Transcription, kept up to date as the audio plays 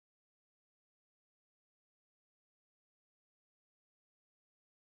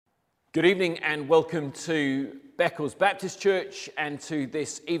Good evening and welcome to Beccles Baptist Church and to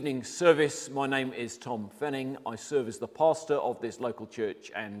this evening service. My name is Tom Fenning. I serve as the pastor of this local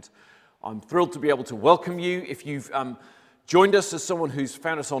church and I'm thrilled to be able to welcome you. If you've joined us as someone who's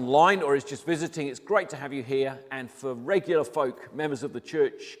found us online or is just visiting, it's great to have you here. And for regular folk, members of the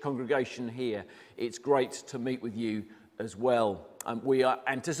church congregation here, it's great to meet with you as well. We are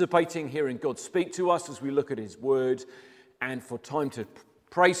anticipating hearing God speak to us as we look at his word and for time to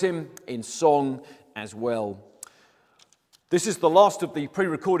praise him in song as well. This is the last of the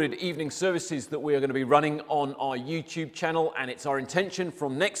pre-recorded evening services that we are going to be running on our YouTube channel, and it's our intention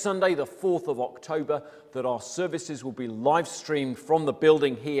from next Sunday, the 4th of October, that our services will be live streamed from the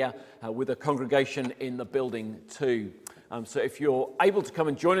building here with a congregation in the building too. So if you're able to come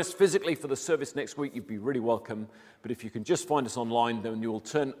and join us physically for the service next week, you'd be really welcome. But if you can just find us online, then we'll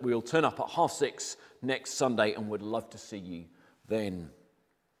turn up at 6:30 next Sunday, and we'd love to see you then.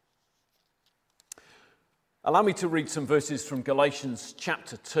 Allow me to read some verses from Galatians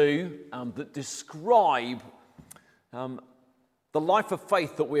chapter 2 that describe the life of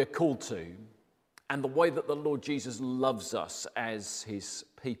faith that we are called to and the way that the Lord Jesus loves us as his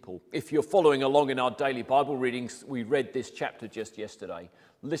people. If you're following along in our daily Bible readings, we read this chapter just yesterday.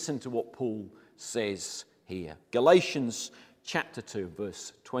 Listen to what Paul says here. Galatians chapter 2,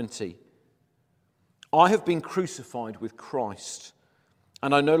 verse 20. I have been crucified with Christ,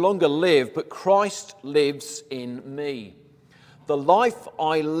 and I no longer live, but Christ lives in me. The life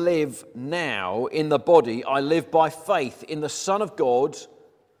I live now in the body, I live by faith in the Son of God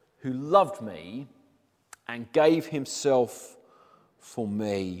who loved me and gave himself for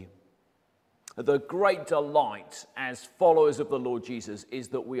me. The great delight as followers of the Lord Jesus is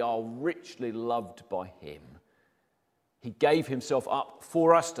that we are richly loved by him. He gave himself up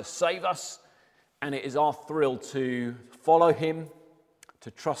for us to save us, and it is our thrill to follow him, to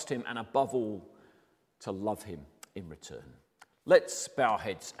trust him, and above all, to love him in return. Let's bow our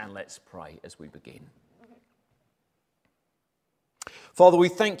heads and let's pray as we begin. Father, we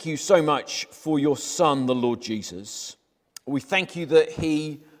thank you so much for your Son, the Lord Jesus. We thank you that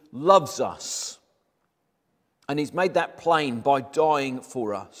he loves us, and he's made that plain by dying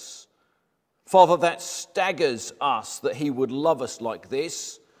for us. Father, that staggers us that he would love us like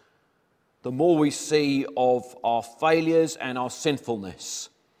this. The more we see of our failures and our sinfulness.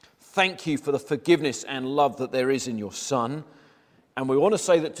 Thank you for the forgiveness and love that there is in your Son. And we want to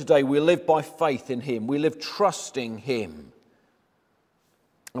say that today we live by faith in him. We live trusting him.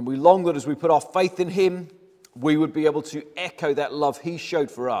 And we long that as we put our faith in him, we would be able to echo that love he showed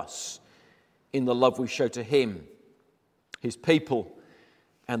for us in the love we show to him, his people,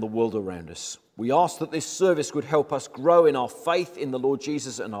 and the world around us. We ask that this service would help us grow in our faith in the Lord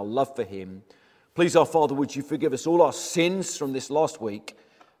Jesus and our love for him. Please, our Father, would you forgive us all our sins from this last week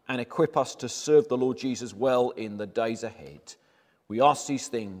and equip us to serve the Lord Jesus well in the days ahead. We ask these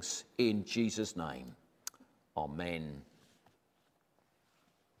things in Jesus' name. Amen.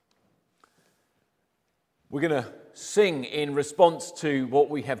 We're going to sing in response to what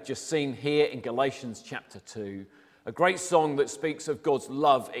we have just seen here in Galatians chapter 2. A great song that speaks of God's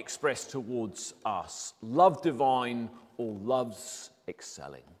love expressed towards us. Love divine, or love's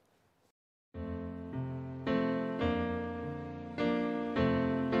excelling.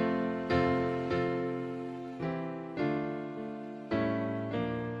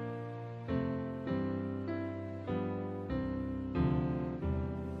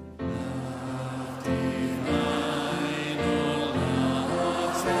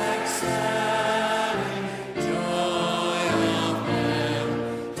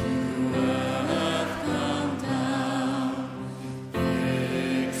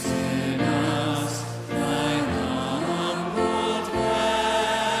 Us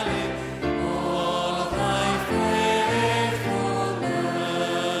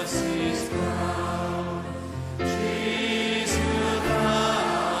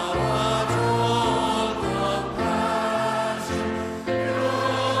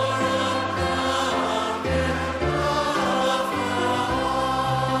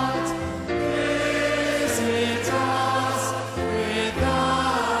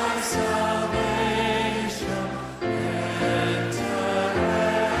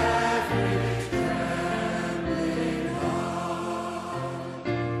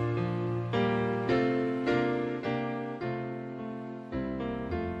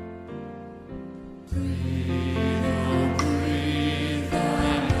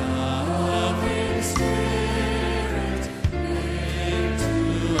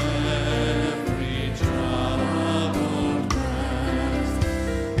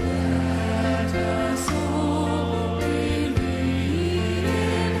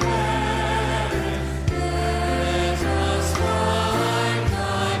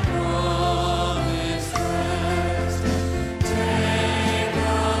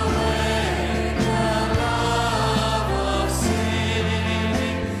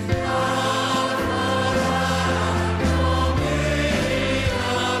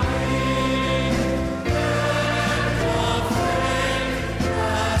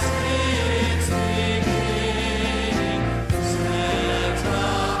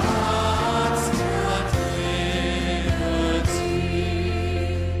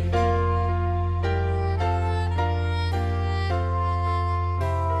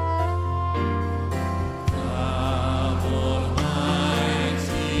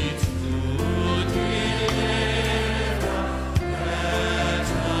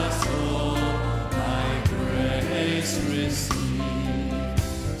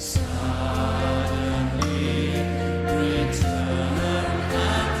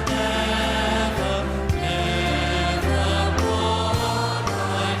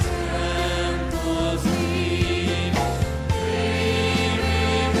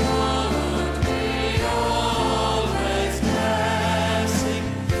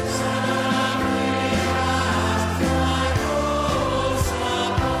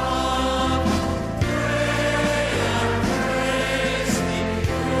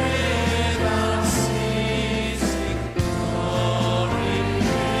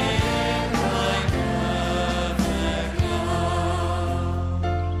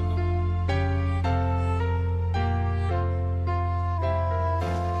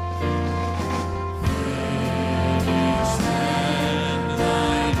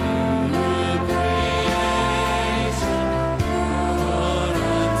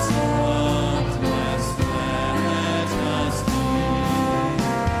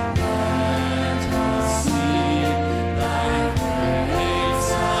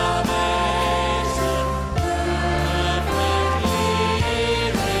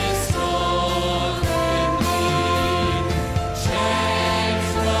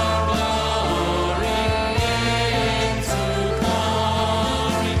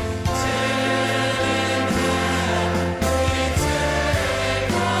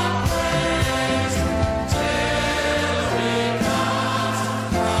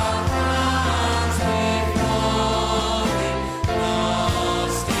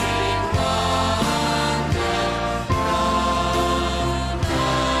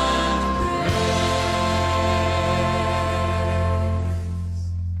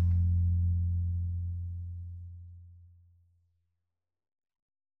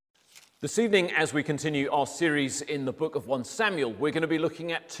This evening, as we continue our series in the book of 1 Samuel, we're going to be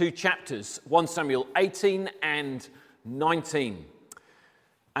looking at two chapters, 1 Samuel 18 and 19.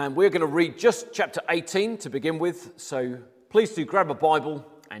 And we're going to read just chapter 18 to begin with, so please do grab a Bible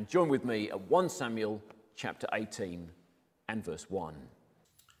and join with me at 1 Samuel chapter 18 and verse 1.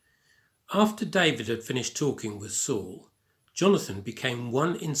 After David had finished talking with Saul, Jonathan became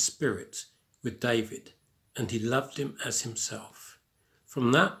one in spirit with David, and he loved him as himself.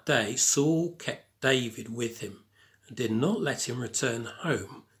 From that day, Saul kept David with him and did not let him return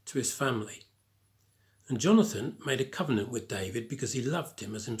home to his family. And Jonathan made a covenant with David because he loved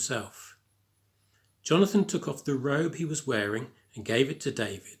him as himself. Jonathan took off the robe he was wearing and gave it to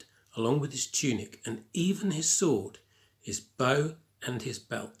David, along with his tunic and even his sword, his bow and his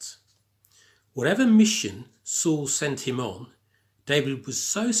belt. Whatever mission Saul sent him on, David was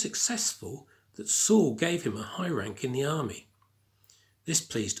so successful that Saul gave him a high rank in the army. This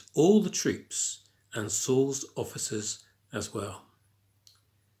pleased all the troops and Saul's officers as well.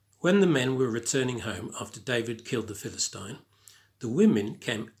 When the men were returning home after David killed the Philistine, the women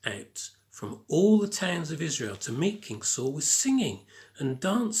came out from all the towns of Israel to meet King Saul with singing and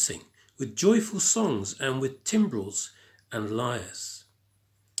dancing, with joyful songs and with timbrels and lyres.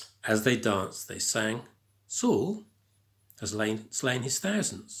 As they danced, they sang, "Saul has slain his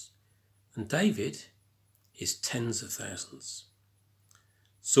thousands, and David his tens of thousands."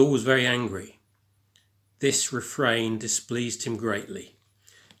 Saul was very angry. This refrain displeased him greatly.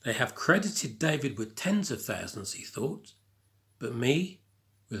 They have credited David with tens of thousands, he thought, but me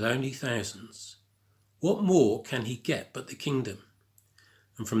with only thousands. What more can he get but the kingdom?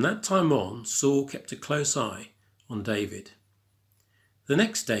 And from that time on, Saul kept a close eye on David. The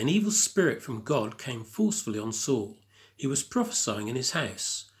next day, an evil spirit from God came forcefully on Saul. He was prophesying in his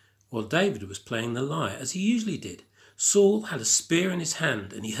house, while David was playing the lyre, as he usually did. Saul had a spear in his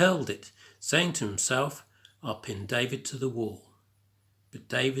hand, and he hurled it, saying to himself, "I'll pin David to the wall." But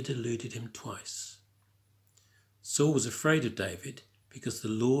David eluded him twice. Saul was afraid of David, because the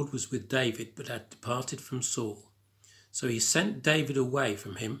Lord was with David but had departed from Saul. So he sent David away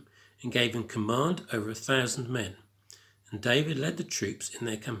from him and gave him command over 1,000 men. And David led the troops in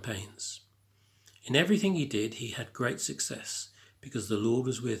their campaigns. In everything he did, he had great success, because the Lord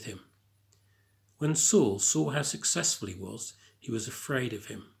was with him. When Saul saw how successful he was afraid of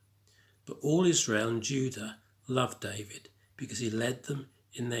him. But all Israel and Judah loved David, because he led them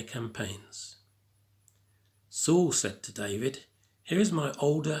in their campaigns. Saul said to David, "Here is my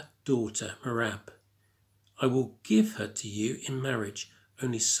older daughter, Merab. I will give her to you in marriage.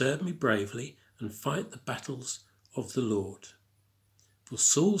 Only serve me bravely and fight the battles of the Lord." For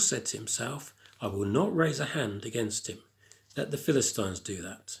Saul said to himself, "I will not raise a hand against him. Let the Philistines do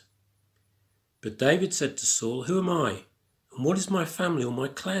that." But David said to Saul, "Who am I, and what is my family or my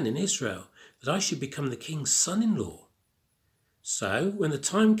clan in Israel, that I should become the king's son-in-law?" So when the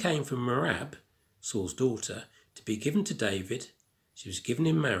time came for Merab, Saul's daughter, to be given to David, she was given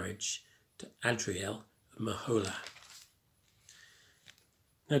in marriage to Adriel of Meholah.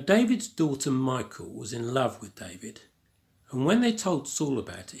 Now David's daughter Michal was in love with David, and when they told Saul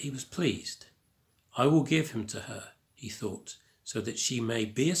about it, he was pleased. "I will give him to her," he thought, "so that she may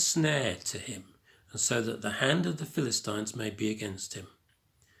be a snare to him, and so that the hand of the Philistines may be against him."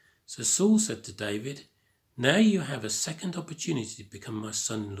 So Saul said to David, "Now you have a second opportunity to become my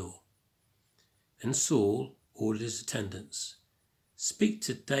son-in-law." Then Saul ordered his attendants, "Speak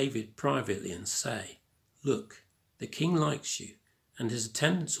to David privately and say, 'Look, the king likes you, and his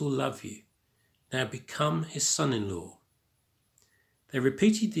attendants will love you. Now become his son-in-law.'" They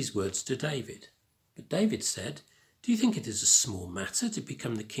repeated these words to David. But David said, "Do you think it is a small matter to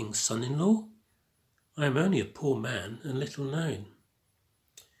become the king's son-in-law? I am only a poor man and little known."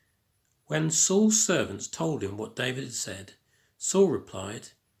 When Saul's servants told him what David had said, Saul replied,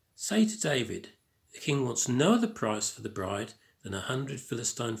 "Say to David, the king wants no other price for the bride than 100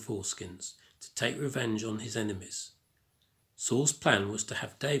 Philistine foreskins to take revenge on his enemies." Saul's plan was to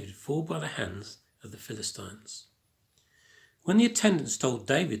have David fall by the hands of the Philistines. When the attendants told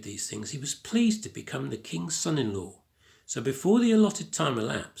David these things, he was pleased to become the king's son-in-law. So before the allotted time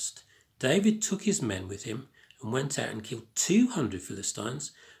elapsed, David took his men with him and went out and killed 200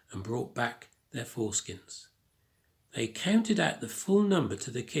 Philistines and brought back their foreskins. They counted out the full number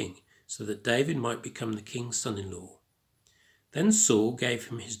to the king, so that David might become the king's son-in-law. Then Saul gave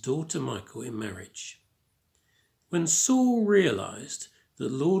him his daughter Michal in marriage. When Saul realized that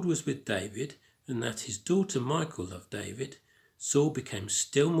the Lord was with David and that his daughter Michal loved David, Saul became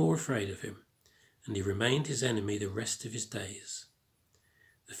still more afraid of him, and he remained his enemy the rest of his days.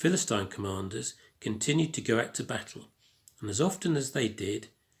 The Philistine commanders continued to go out to battle, and as often as they did,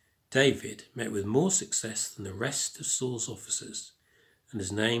 David met with more success than the rest of Saul's officers, and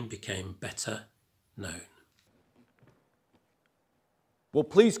his name became better known. Well,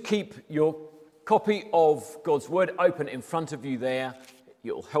 please keep your copy of God's Word open in front of you there.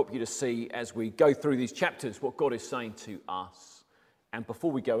 It'll help you to see as we go through these chapters what God is saying to us. And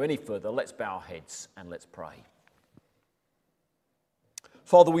before we go any further, let's bow our heads and let's pray.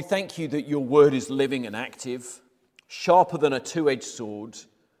 Father, we thank you that your Word is living and active, sharper than a two-edged sword.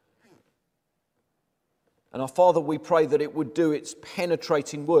 And our Father, we pray that it would do its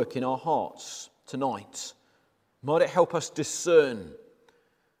penetrating work in our hearts tonight. Might it help us discern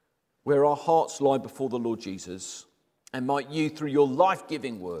where our hearts lie before the Lord Jesus, and might you, through your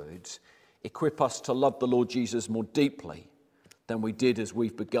life-giving word, equip us to love the Lord Jesus more deeply than we did as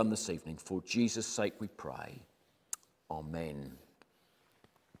we've begun this evening. For Jesus' sake we pray. Amen.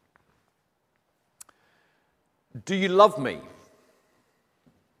 Do you love me?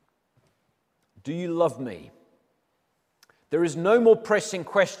 Do you love me? There is no more pressing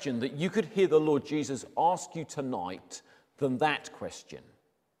question that you could hear the Lord Jesus ask you tonight than that question.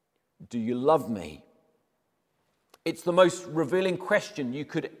 Do you love me? It's the most revealing question you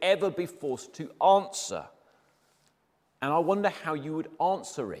could ever be forced to answer. And I wonder how you would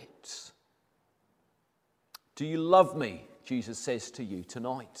answer it. Do you love me? Jesus says to you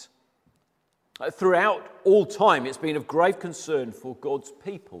tonight. Throughout all time, it's been of grave concern for God's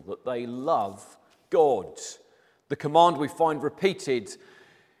people that they love God. The command we find repeated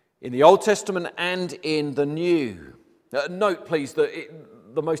in the Old Testament and in the New. Note, please, that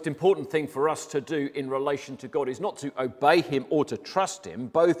the most important thing for us to do in relation to God is not to obey him or to trust him.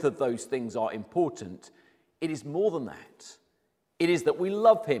 Both of those things are important. It is more than that. It is that we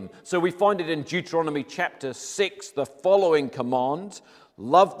love him. So we find it in Deuteronomy chapter 6, the following command: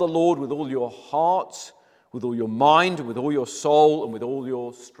 love the Lord with all your heart, with all your mind, with all your soul, and with all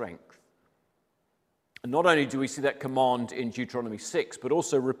your strength. And not only do we see that command in Deuteronomy 6, but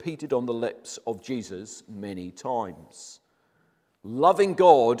also repeated on the lips of Jesus many times. Loving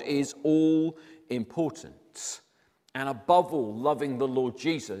God is all important. And above all, loving the Lord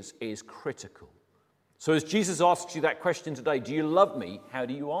Jesus is critical. So as Jesus asks you that question today, do you love me? How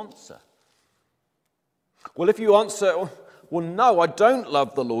do you answer? Well, if you answer, well, no, I don't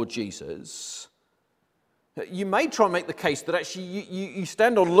love the Lord Jesus, you may try and make the case that actually you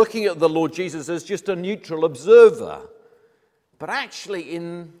stand on looking at the Lord Jesus as just a neutral observer. But actually,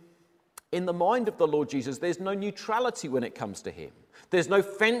 in the mind of the Lord Jesus, there's no neutrality when it comes to him. There's no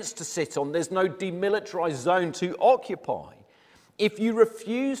fence to sit on. There's no demilitarized zone to occupy. If you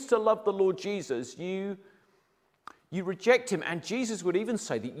refuse to love the Lord Jesus, you reject him. And Jesus would even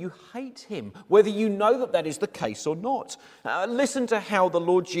say that you hate him, whether you know that that is the case or not. Listen to how the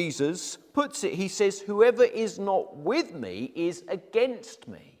Lord Jesus puts it. He says, whoever is not with me is against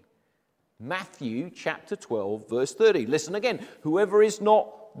me. Matthew chapter 12, verse 30. Listen again. Whoever is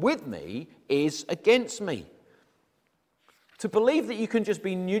not with me is against me. To believe that you can just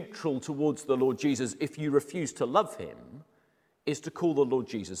be neutral towards the Lord Jesus if you refuse to love him is to call the Lord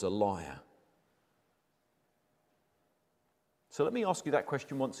Jesus a liar. So let me ask you that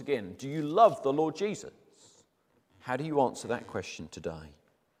question once again. Do you love the Lord Jesus? How do you answer that question today?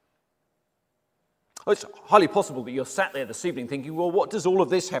 Oh, it's highly possible that you're sat there this evening thinking, well, what does all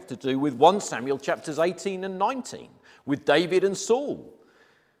of this have to do with 1 Samuel chapters 18 and 19, with David and Saul?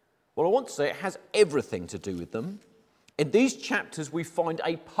 Well, I want to say it has everything to do with them. In these chapters, we find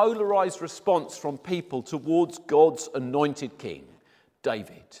a polarized response from people towards God's anointed king,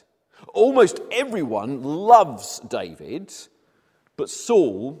 David. Almost everyone loves David, but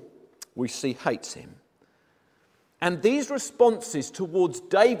Saul, we see, hates him. And these responses towards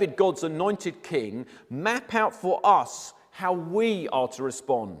David, God's anointed king, map out for us how we are to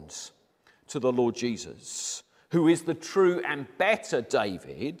respond to the Lord Jesus, who is the true and better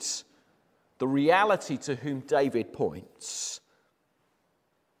David, the reality to whom David points.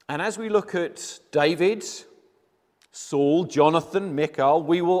 And as we look at David, Saul, Jonathan, Michal,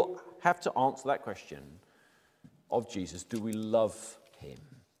 we will have to answer that question of Jesus. Do we love him?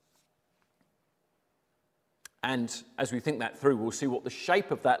 And as we think that through, we'll see what the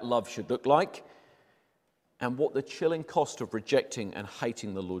shape of that love should look like and what the chilling cost of rejecting and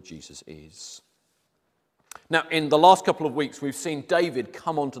hating the Lord Jesus is. Now, in the last couple of weeks, we've seen David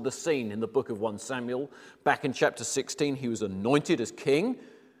come onto the scene in the book of 1 Samuel. Back in chapter 16, he was anointed as king,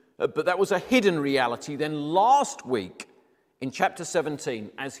 but that was a hidden reality. Then last week, in chapter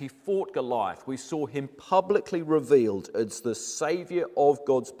 17, as he fought Goliath, we saw him publicly revealed as the saviour of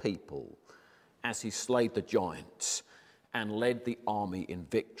God's people as he slayed the giants and led the army in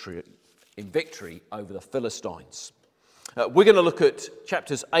victory over the Philistines. We're going to look at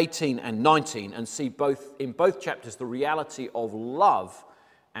chapters 18 and 19 and see in both chapters the reality of love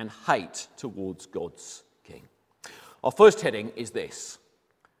and hate towards God's King. Our first heading is this: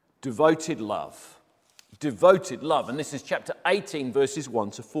 devoted love. Devoted love. And this is chapter 18, verses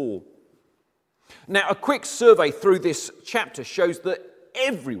 1 to 4. Now, a quick survey through this chapter shows that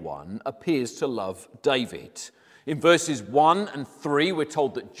everyone appears to love David. In verses 1 and 3, we're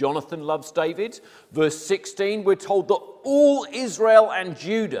told that Jonathan loves David. Verse 16, we're told that all Israel and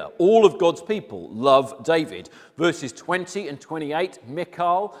Judah, all of God's people, love David. Verses 20 and 28,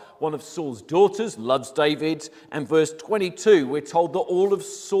 Michal, one of Saul's daughters, loves David. And verse 22, we're told that all of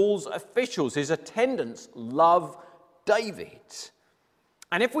Saul's officials, his attendants, love David.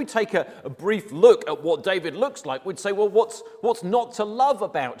 And if we take a brief look at what David looks like, we'd say, well, what's not to love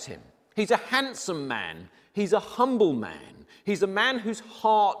about him? He's a handsome man. He's a humble man. He's a man whose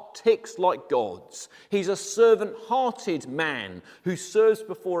heart ticks like God's. He's a servant-hearted man who serves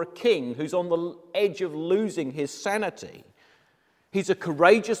before a king who's on the edge of losing his sanity. He's a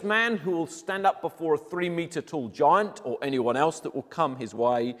courageous man who will stand up before a 3-meter tall giant or anyone else that will come his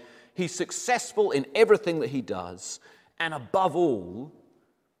way. He's successful in everything that he does. And above all,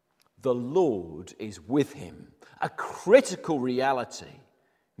 the Lord is with him. A critical reality.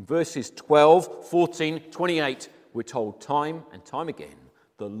 In verses 12, 14, 28, we're told time and time again,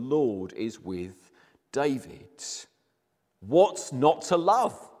 the Lord is with David. What's not to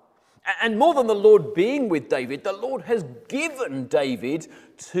love? And more than the Lord being with David, the Lord has given David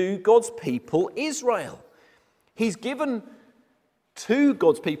to God's people Israel. He's given to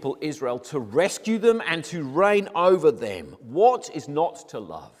God's people Israel to rescue them and to reign over them. What is not to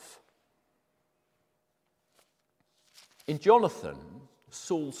love? In Jonathan,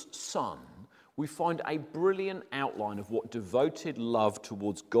 Saul's son, we find a brilliant outline of what devoted love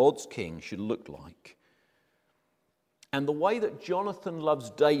towards God's king should look like. And the way that Jonathan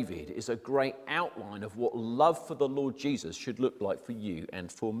loves David is a great outline of what love for the Lord Jesus should look like for you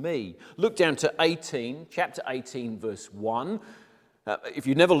and for me. Look down to chapter 18, verse 1. If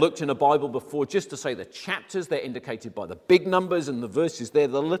you've never looked in a Bible before, just to say the chapters, they're indicated by the big numbers, and the verses, they're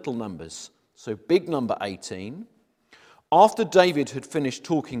the little numbers. So big number 18. After David had finished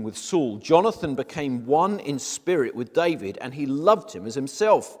talking with Saul, Jonathan became one in spirit with David, and he loved him as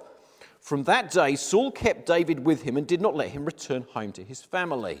himself. From that day, Saul kept David with him and did not let him return home to his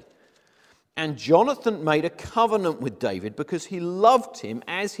family. And Jonathan made a covenant with David because he loved him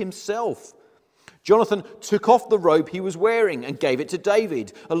as himself. Jonathan took off the robe he was wearing and gave it to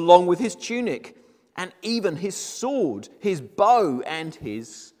David, along with his tunic, and even his sword, his bow, and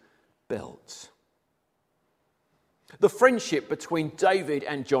his belt. The friendship between David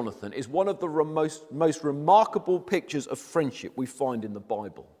and Jonathan is one of the most remarkable pictures of friendship we find in the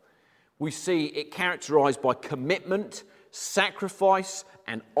Bible. We see it characterized by commitment, sacrifice,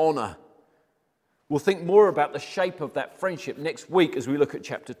 and honor. We'll think more about the shape of that friendship next week as we look at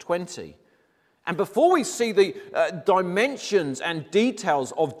chapter 20. And before we see the dimensions and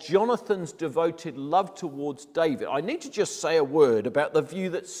details of Jonathan's devoted love towards David, I need to just say a word about the view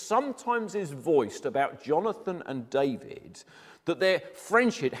that sometimes is voiced about Jonathan and David, that their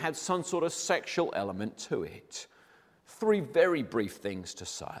friendship had some sort of sexual element to it. 3 very brief things to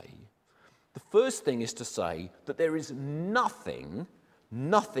say. The first thing is to say that there is nothing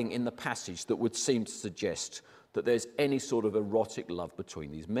in the passage that would seem to suggest that there's any sort of erotic love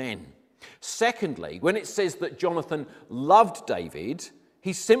between these men. Secondly, when it says that Jonathan loved David,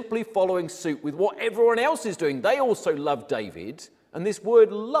 he's simply following suit with what everyone else is doing. They also love David. And this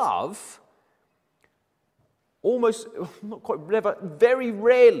word love very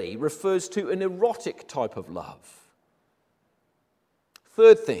rarely refers to an erotic type of love.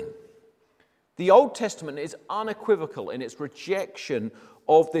 Third thing, the Old Testament is unequivocal in its rejection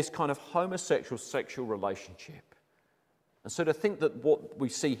of this kind of homosexual sexual relationship. And so to think that what we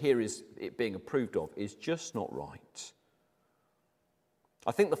see here is it being approved of is just not right.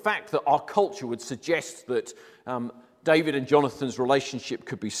 I think the fact that our culture would suggest that David and Jonathan's relationship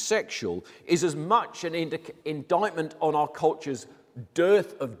could be sexual is as much an indictment on our culture's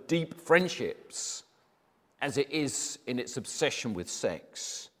dearth of deep friendships as it is in its obsession with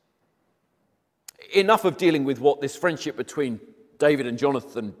sex. Enough of dealing with what this friendship between David and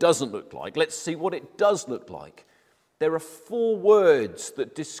Jonathan doesn't look like. Let's see what it does look like. There are 4 words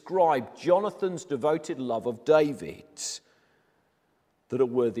that describe Jonathan's devoted love of David that are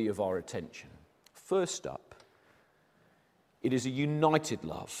worthy of our attention. First up, it is a united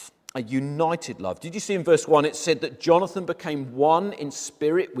love. A united love. Did you see in verse 1 it said that Jonathan became one in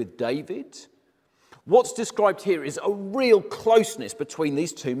spirit with David? What's described here is a real closeness between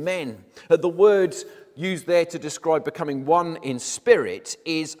these two men. The word used there to describe becoming one in spirit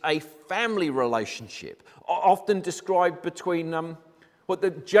is a family relationship, often described between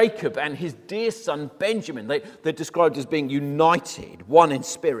Jacob and his dear son Benjamin. They're described as being united, one in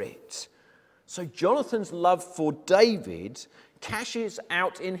spirit. So Jonathan's love for David cashes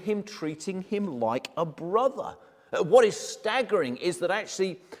out in him treating him like a brother. What is staggering is that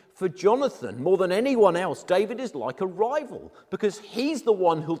actually for Jonathan, more than anyone else, David is like a rival because he's the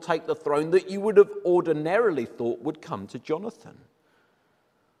one who'll take the throne that you would have ordinarily thought would come to Jonathan.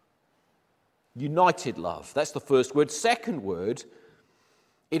 United love, that's the first word. Second word,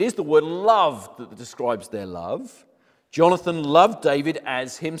 it is the word love that describes their love. Jonathan loved David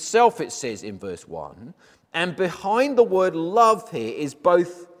as himself, it says in verse 1. And behind the word love here is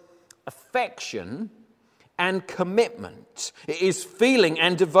both affection and commitment. It is feeling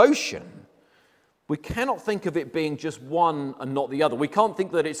and devotion. We cannot think of it being just one and not the other. We can't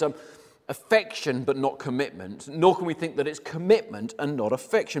think that it's affection but not commitment, nor can we think that it's commitment and not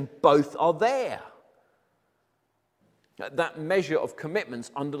affection. Both are there. That measure of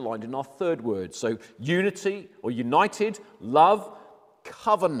commitment's underlined in our third word. So unity or united, love,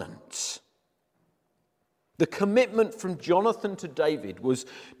 covenant. The commitment from Jonathan to David was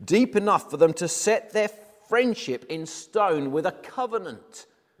deep enough for them to set their friendship in stone with a covenant.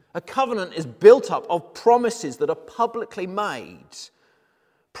 A covenant is built up of promises that are publicly made.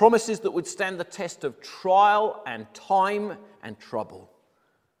 Promises that would stand the test of trial and time and trouble.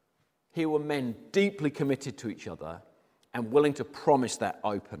 Here were men deeply committed to each other and willing to promise that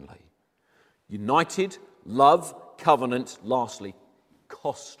openly. United, love, covenant, lastly,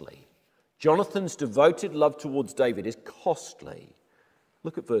 costly. Jonathan's devoted love towards David is costly.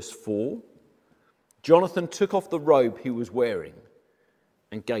 Look at verse 4. Jonathan took off the robe he was wearing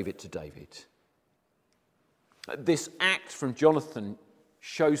and gave it to David. This act from Jonathan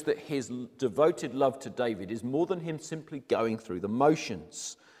shows that his devoted love to David is more than him simply going through the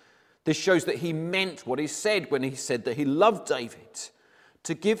motions. This shows that he meant what he said when he said that he loved David.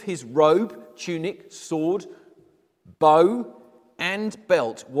 To give his robe, tunic, sword, bow, and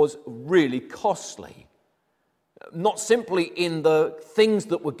belt was really costly. Not simply in the things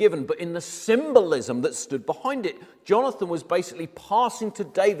that were given, but in the symbolism that stood behind it. Jonathan was basically passing to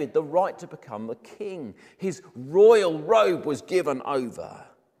David the right to become the king. His royal robe was given over.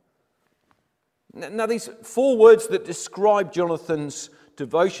 Now, these four words that describe Jonathan's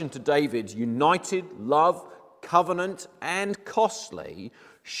devotion to David, united, love, covenant, and costly,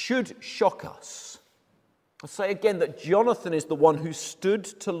 should shock us. I'll say again that Jonathan is the one who stood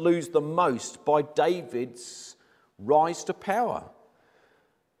to lose the most by David's rise to power.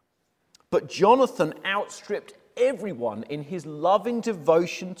 But Jonathan outstripped everyone in his loving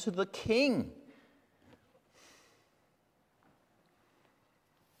devotion to the king.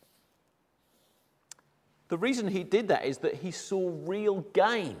 The reason he did that is that he saw real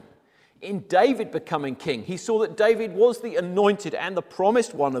gain in David becoming king. He saw that David was the anointed and the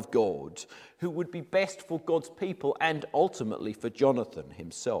promised one of God who would be best for God's people and ultimately for Jonathan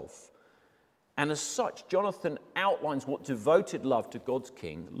himself. And as such, Jonathan outlines what devoted love to God's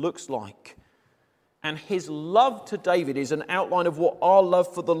king looks like. And his love to David is an outline of what our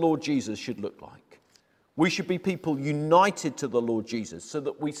love for the Lord Jesus should look like. We should be people united to the Lord Jesus so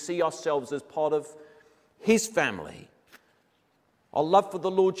that we see ourselves as part of his family. Our love for the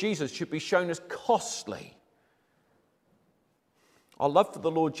Lord Jesus should be shown as costly. Our love for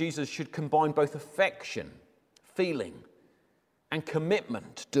the Lord Jesus should combine both affection, feeling, and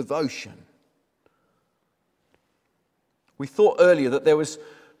commitment, devotion. We thought earlier that there was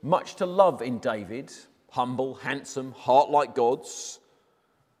much to love in David, humble, handsome, heart like God's.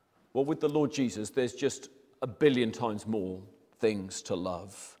 Well, with the Lord Jesus, there's just a billion times more things to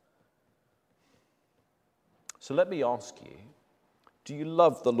love. So let me ask you, do you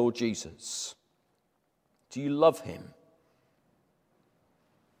love the Lord Jesus? Do you love him?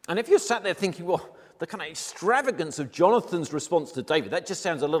 And if you're sat there thinking, well, the kind of extravagance of Jonathan's response to David, that just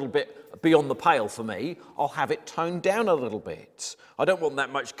sounds a little bit beyond the pale for me. I'll have it toned down a little bit. I don't want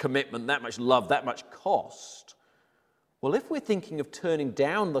that much commitment, that much love, that much cost. Well, if we're thinking of turning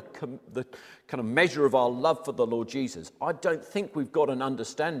down the kind of measure of our love for the Lord Jesus, I don't think we've got an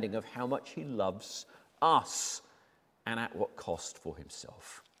understanding of how much he loves us and at what cost for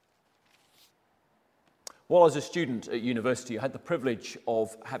himself. While I was a student at university, I had the privilege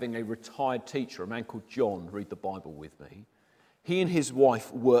of having a retired teacher, a man called John, read the Bible with me. He and his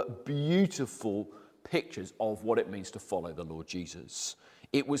wife were beautiful pictures of what it means to follow the Lord Jesus.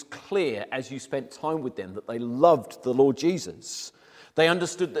 It was clear as you spent time with them that they loved the Lord Jesus. They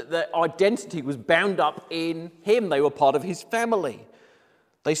understood that their identity was bound up in him. They were part of his family.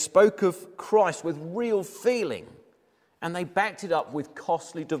 They spoke of Christ with real feeling, and they backed it up with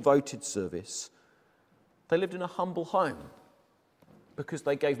costly, devoted service. They lived in a humble home because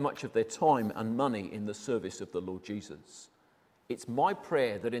they gave much of their time and money in the service of the Lord Jesus. It's my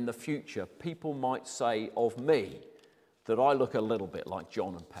prayer that in the future people might say of me that I look a little bit like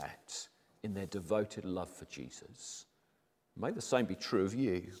John and Pat in their devoted love for Jesus. May the same be true of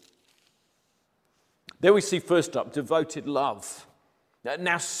you. There we see first up, devoted love.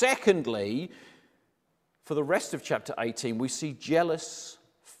 Now secondly, for the rest of chapter 18, we see jealous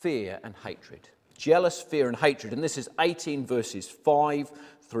fear and hatred. Jealous fear and hatred. And this is 18 verses 5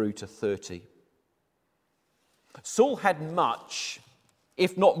 through to 30. Saul had much,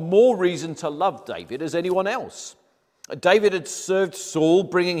 if not more reason to love David as anyone else. David had served Saul,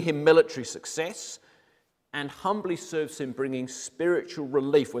 bringing him military success, and humbly serves him, bringing spiritual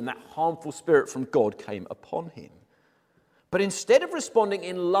relief when that harmful spirit from God came upon him. But instead of responding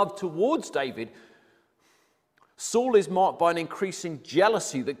in love towards David, Saul is marked by an increasing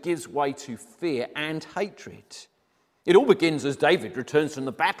jealousy that gives way to fear and hatred. It all begins as David returns from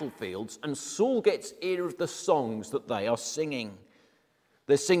the battlefields and Saul gets ear of the songs that they are singing.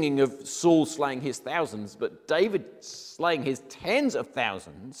 They're singing of Saul slaying his thousands, but David slaying his tens of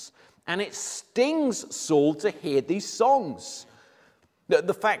thousands, and it stings Saul to hear these songs.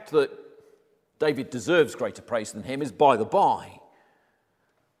 The fact that David deserves greater praise than him is by the by.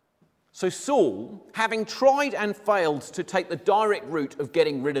 So Saul, having tried and failed to take the direct route of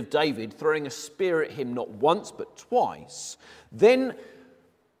getting rid of David, throwing a spear at him not once but twice, then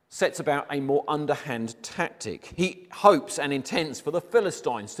sets about a more underhand tactic. He hopes and intends for the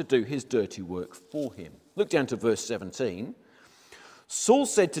Philistines to do his dirty work for him. Look down to verse 17. Saul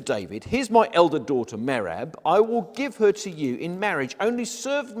said to David, "Here's my elder daughter Merab. I will give her to you in marriage. Only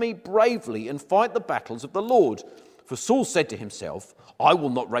serve me bravely and fight the battles of the Lord." For Saul said to himself, "I will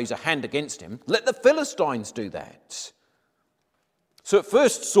not raise a hand against him. Let the Philistines do that." So at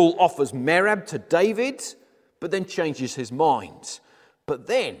first Saul offers Merab to David, but then changes his mind. But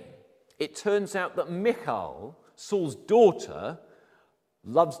then it turns out that Michal, Saul's daughter,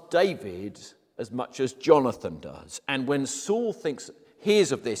 loves David as much as Jonathan does. And when Saul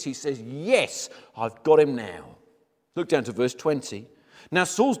hears of this, he says, "Yes, I've got him now." Look down to verse 20. Now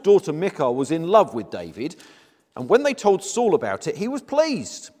Saul's daughter Michal was in love with David, and when they told Saul about it, he was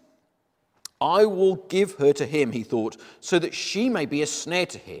pleased. "I will give her to him," he thought, "so that she may be a snare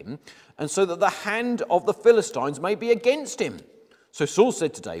to him, and so that the hand of the Philistines may be against him." So Saul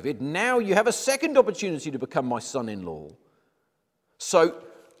said to David, "Now you have a second opportunity to become my son-in-law." So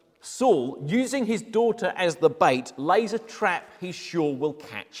Saul, using his daughter as the bait, lays a trap he's sure will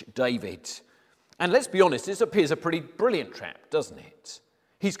catch David. And let's be honest, this appears a pretty brilliant trap, doesn't it?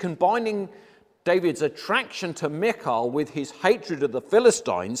 He's combining David's attraction to Michal with his hatred of the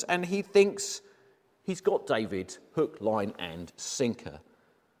Philistines, and he thinks he's got David hook, line, and sinker.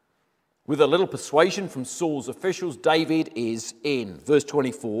 With a little persuasion from Saul's officials, David is in. Verse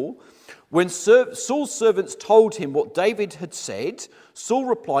 24, when Saul's servants told him what David had said, Saul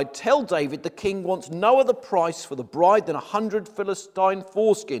replied, "Tell David the king wants no other price for the bride than 100 Philistine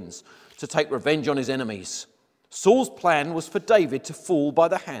foreskins to take revenge on his enemies." Saul's plan was for David to fall by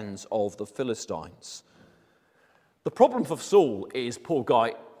the hands of the Philistines. The problem for Saul is, poor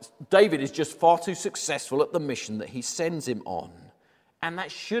guy, David is just far too successful at the mission that he sends him on. And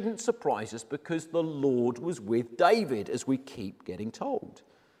that shouldn't surprise us because the Lord was with David, as we keep getting told.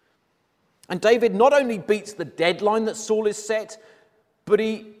 And David not only beats the deadline that Saul is set, but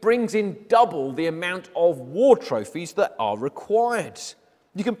he brings in double the amount of war trophies that are required.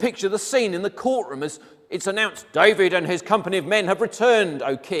 You can picture the scene in the courtroom as it's announced, "David and his company of men have returned,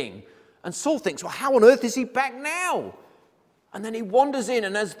 O king." And Saul thinks, well, how on earth is he back now? And then he wanders in,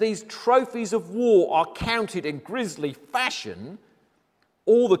 and as these trophies of war are counted in grisly fashion,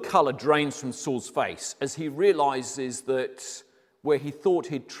 all the colour drains from Saul's face as he realises that where he thought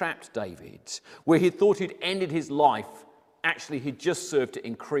he'd trapped David, where he thought he'd ended his life, actually he'd just served to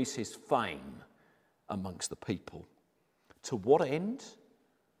increase his fame amongst the people. To what end?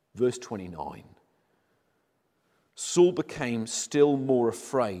 Verse 29. Saul became still more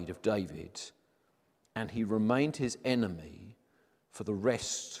afraid of David, and he remained his enemy for the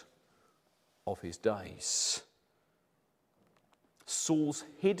rest of his days. Saul's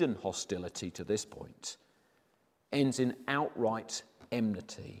hidden hostility to this point ends in outright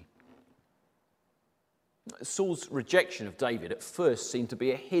enmity. Saul's rejection of David at first seemed to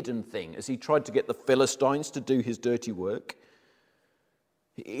be a hidden thing as he tried to get the Philistines to do his dirty work.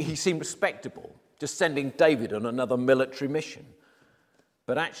 He seemed respectable, just sending David on another military mission.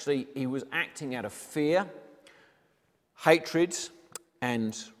 but actually he was acting out of fear, hatred,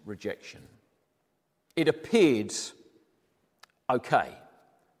 and rejection. It appeared okay,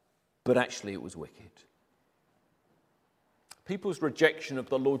 but actually it was wicked. People's rejection of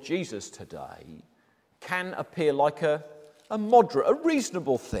the Lord Jesus today can appear like a moderate, a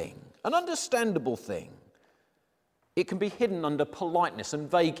reasonable thing, an understandable thing. It can be hidden under politeness and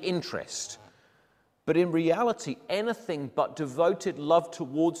vague interest. But in reality, anything but devoted love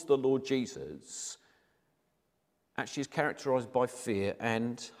towards the Lord Jesus actually is characterized by fear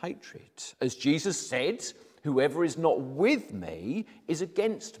and hatred. As Jesus said, whoever is not with me is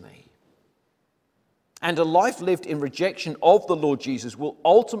against me. And a life lived in rejection of the Lord Jesus will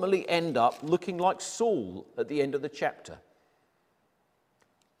ultimately end up looking like Saul at the end of the chapter.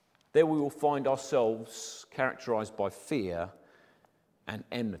 There we will find ourselves characterized by fear and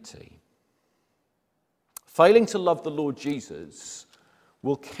enmity. Failing to love the Lord Jesus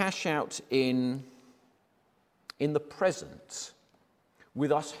will cash out in the present,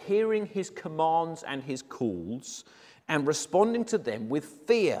 with us hearing his commands and his calls and responding to them with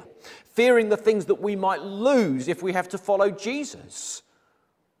fear, fearing the things that we might lose if we have to follow Jesus,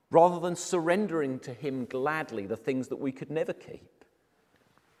 rather than surrendering to him gladly the things that we could never keep.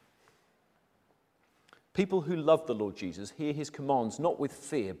 People who love the Lord Jesus hear his commands not with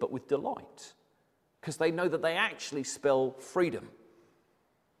fear but with delight, because they know that they actually spell freedom.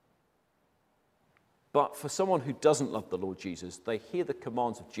 But for someone who doesn't love the Lord Jesus, they hear the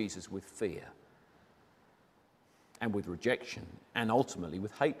commands of Jesus with fear and with rejection and ultimately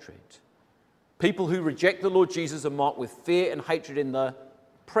with hatred. People who reject the Lord Jesus are marked with fear and hatred in the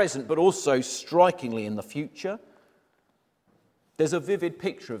present, but also strikingly in the future. There's a vivid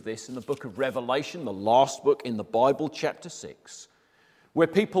picture of this in the book of Revelation, the last book in the Bible, chapter 6, where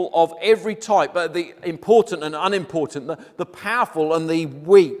people of every type, the important and unimportant, the powerful and the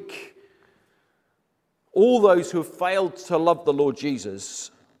weak, all those who have failed to love the Lord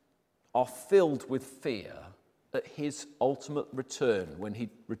Jesus are filled with fear at his ultimate return, when he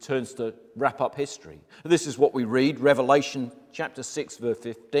returns to wrap up history. This is what we read, Revelation chapter 6, verse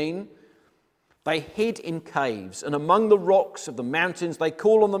 15. They hid in caves, and among the rocks of the mountains they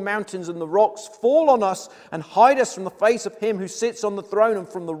call on the mountains and the rocks, fall on us and hide us from the face of him who sits on the throne and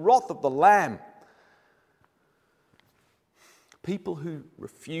from the wrath of the Lamb. People who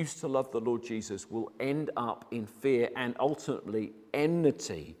refuse to love the Lord Jesus will end up in fear and ultimately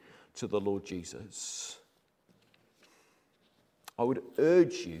enmity to the Lord Jesus. I would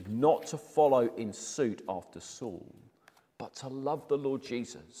urge you not to follow in suit after Saul, but to love the Lord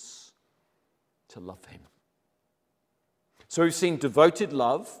Jesus, to love him. So we've seen devoted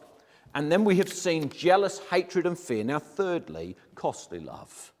love, and then we have seen jealous hatred and fear. Now thirdly, costly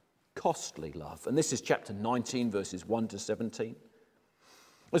love. Costly love. And this is chapter 19, verses 1 to 17.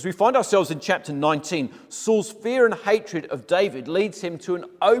 As we find ourselves in chapter 19, Saul's fear and hatred of David leads him to an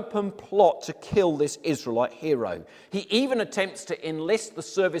open plot to kill this Israelite hero. He even attempts to enlist the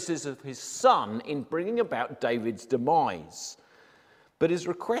services of his son in bringing about David's demise. But his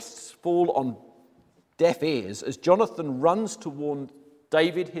requests fall on deaf ears as Jonathan runs to warn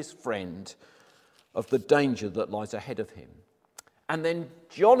David, his friend, of the danger that lies ahead of him. And then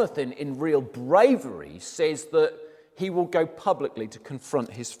Jonathan, in real bravery, says that he will go publicly to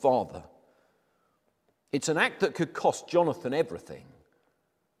confront his father. It's an act that could cost Jonathan everything.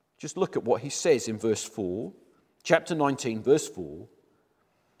 Just look at what he says in verse 4, chapter 19, verse 4.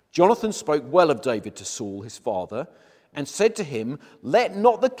 Jonathan spoke well of David to Saul, his father, and said to him, "Let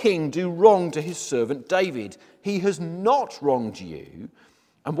not the king do wrong to his servant David. He has not wronged you,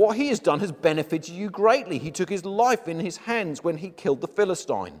 and what he has done has benefited you greatly. He took his life in his hands when he killed the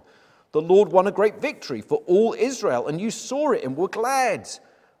Philistine. The Lord won a great victory for all Israel, and you saw it and were glad.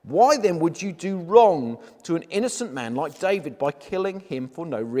 Why then would you do wrong to an innocent man like David by killing him for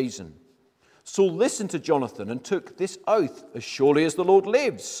no reason?" Saul listened to Jonathan and took this oath, "As surely as the Lord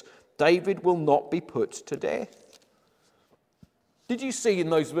lives, David will not be put to death." Did you see in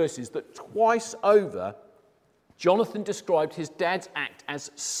those verses that twice over Jonathan described his dad's act as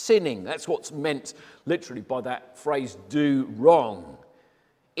sinning? That's what's meant literally by that phrase, do wrong.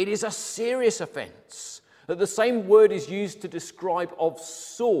 It is a serious offence. That the same word is used to describe of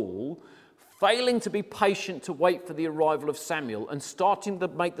Saul failing to be patient to wait for the arrival of Samuel and starting to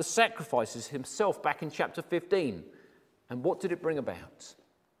make the sacrifices himself back in chapter 15. And what did it bring about?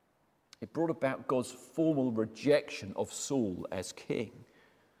 It brought about God's formal rejection of Saul as king.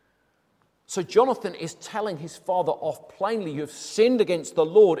 So Jonathan is telling his father off plainly, "You have sinned against the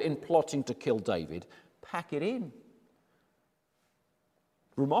Lord in plotting to kill David. Pack it in."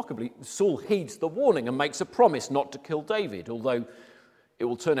 Remarkably, Saul heeds the warning and makes a promise not to kill David, although it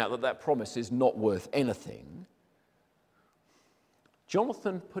will turn out that that promise is not worth anything.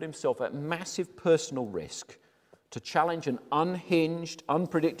 Jonathan put himself at massive personal risk to challenge an unhinged,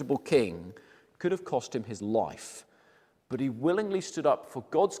 unpredictable king. Could have cost him his life, but he willingly stood up for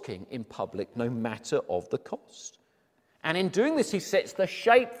God's king in public, no matter of the cost. And in doing this, he sets the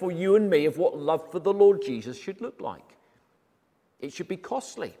shape for you and me of what love for the Lord Jesus should look like. It should be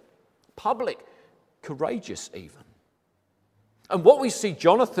costly, public, courageous even. And what we see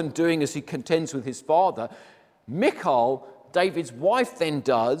Jonathan doing as he contends with his father, Michal, David's wife, then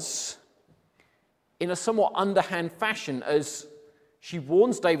does in a somewhat underhand fashion as she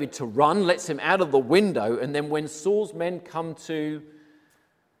warns David to run, lets him out of the window, and then when Saul's men come to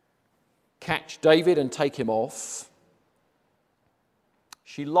catch David and take him off,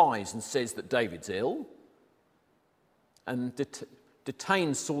 she lies and says that David's ill and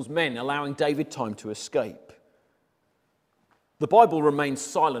detains Saul's men, allowing David time to escape. The Bible remains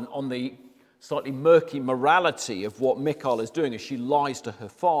silent on the slightly murky morality of what Michal is doing as she lies to her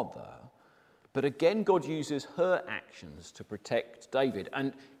father. But again, God uses her actions to protect David.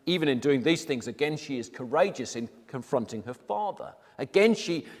 And even in doing these things, again, she is courageous in confronting her father. Again,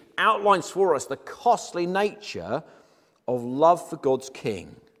 she outlines for us the costly nature of love for God's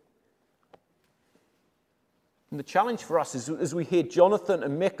king. And the challenge for us is, as we hear Jonathan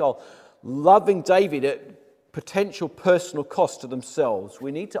and Michal loving David at potential personal cost to themselves,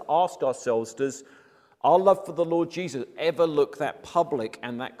 we need to ask ourselves, does our love for the Lord Jesus ever look that public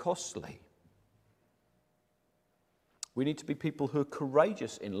and that costly? We need to be people who are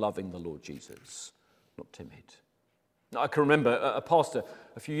courageous in loving the Lord Jesus, not timid. Now, I can remember a pastor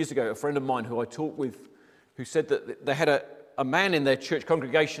a few years ago, a friend of mine who I talked with, who said that they had a man in their church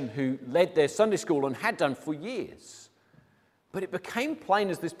congregation who led their Sunday school and had done for years. But it became plain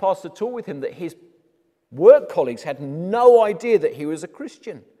as this pastor talked with him that his work colleagues had no idea that he was a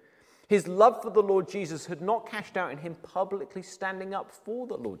Christian. His love for the Lord Jesus had not cashed out in him publicly standing up for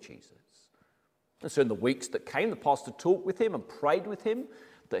the Lord Jesus. And so in the weeks that came, the pastor talked with him and prayed with him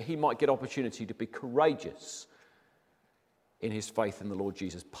that he might get opportunity to be courageous in his faith in the Lord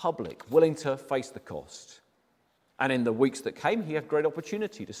Jesus, public, willing to face the cost. And in the weeks that came, he had great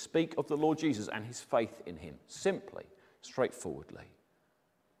opportunity to speak of the Lord Jesus and his faith in him, simply, straightforwardly.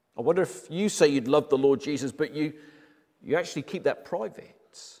 I wonder if you say you'd love the Lord Jesus, but you actually keep that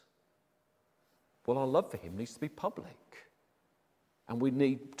private. Well, our love for him needs to be public. And we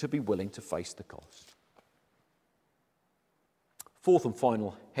need to be willing to face the cost. Fourth and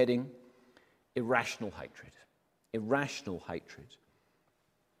final heading, irrational hatred. Irrational hatred.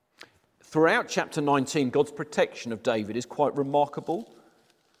 Throughout chapter 19, God's protection of David is quite remarkable.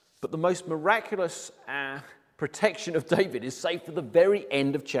 But the most miraculous protection of David is saved for the very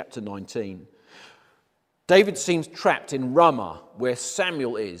end of chapter 19. David seems trapped in Ramah, where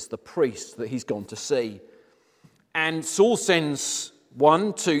Samuel is, the priest that he's gone to see. And Saul sends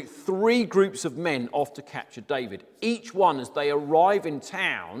 1, 2, 3 groups of men off to capture David. Each one, as they arrive in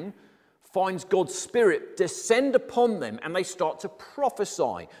town, finds God's Spirit descend upon them and they start to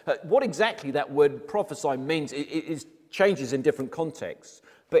prophesy. What exactly that word prophesy means, it changes in different contexts.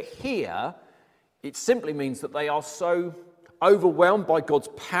 But here, it simply means that they are so overwhelmed by God's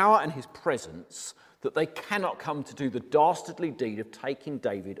power and his presence that they cannot come to do the dastardly deed of taking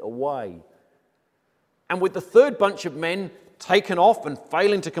David away. And with the third bunch of men taken off and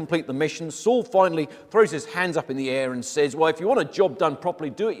failing to complete the mission, Saul finally throws his hands up in the air and says, well, if you want a job done properly,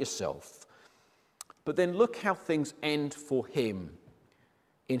 do it yourself. But then look how things end for him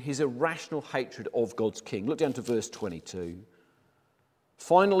in his irrational hatred of God's king. Look down to verse 22.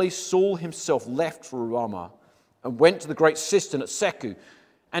 Finally, Saul himself left for Ramah and went to the great cistern at Seku.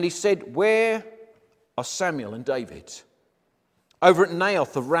 And he said, where are Samuel and David? Over at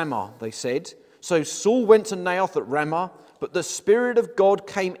Naioth of Ramah, they said. So Saul went to Naioth at Ramah, but the Spirit of God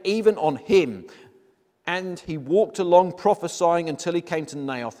came even on him. And he walked along prophesying until he came to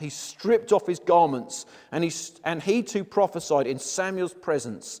Naioth. He stripped off his garments and he too prophesied in Samuel's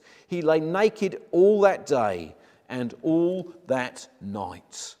presence. He lay naked all that day and all that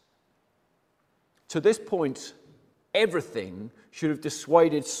night. To this point, everything should have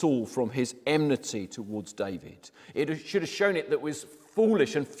dissuaded Saul from his enmity towards David. It should have shown it that it was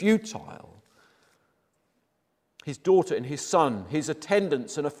foolish and futile. His daughter and his son, his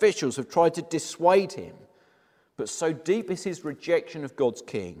attendants and officials have tried to dissuade him. But so deep is his rejection of God's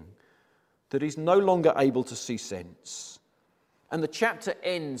king that he's no longer able to see sense. And the chapter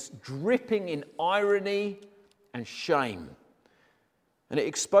ends dripping in irony and shame. And it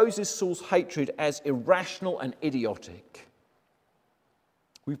exposes Saul's hatred as irrational and idiotic.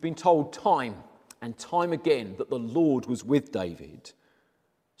 We've been told time and time again that the Lord was with David.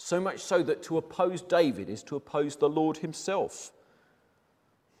 So much so that to oppose David is to oppose the Lord himself.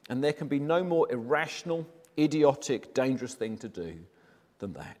 And there can be no more irrational, idiotic, dangerous thing to do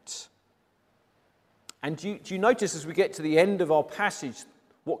than that. And do you notice as we get to the end of our passage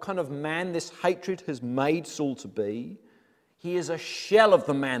what kind of man this hatred has made Saul to be? He is a shell of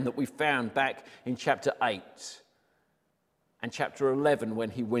the man that we found back in chapter 8 and chapter 11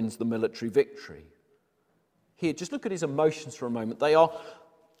 when he wins the military victory. Here, just look at his emotions for a moment. They are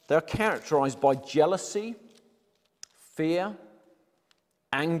characterized by jealousy, fear,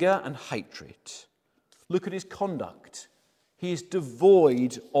 anger, and hatred. Look at his conduct. He is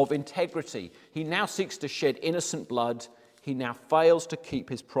devoid of integrity. He now seeks to shed innocent blood. He now fails to keep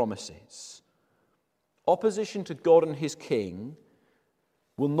his promises. Opposition to God and his king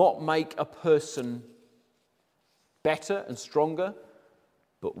will not make a person better and stronger,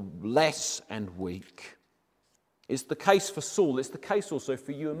 but less and weak. It's the case for Saul. It's the case also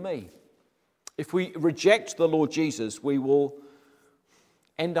for you and me. If we reject the Lord Jesus, we will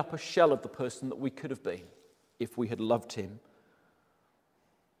end up a shell of the person that we could have been if we had loved him.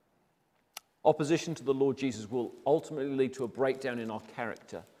 Opposition to the Lord Jesus will ultimately lead to a breakdown in our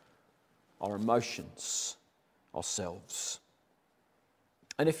character, our emotions, ourselves.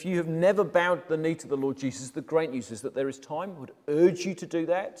 And if you have never bowed the knee to the Lord Jesus, the great news is that there is time. I would urge you to do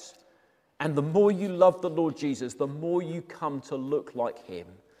that. And the more you love the Lord Jesus, the more you come to look like him.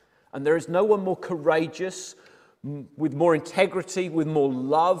 And there is no one more courageous, with more integrity, with more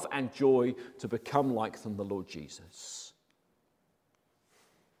love and joy to become like than the Lord Jesus.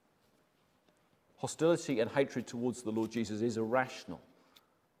 Hostility and hatred towards the Lord Jesus is irrational.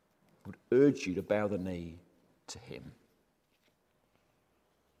 I would urge you to bow the knee to him.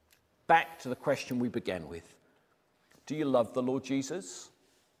 Back to the question we began with. Do you love the Lord Jesus?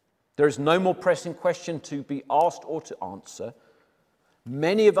 There is no more pressing question to be asked or to answer.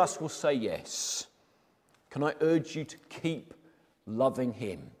 Many of us will say yes. Can I urge you to keep loving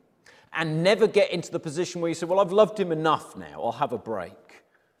him and never get into the position where you say, well, I've loved him enough now, I'll have a break.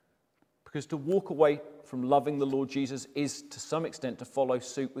 Because to walk away from loving the Lord Jesus is to some extent to follow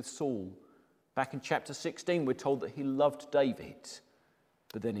suit with Saul. Back in chapter 16, we're told that he loved David,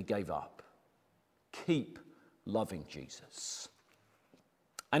 but then he gave up. Keep loving Jesus.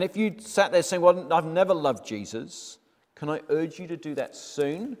 And if you sat there saying, well, I've never loved Jesus, can I urge you to do that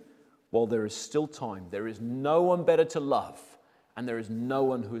soon while there is still time? There is no one better to love, and there is no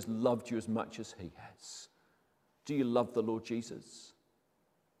one who has loved you as much as he has. Do you love the Lord Jesus?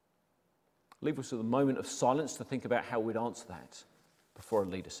 Leave us with a moment of silence to think about how we'd answer that before I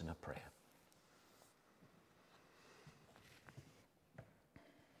lead us in a prayer.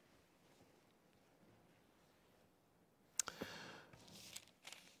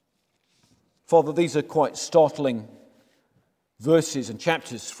 Father, these are quite startling verses and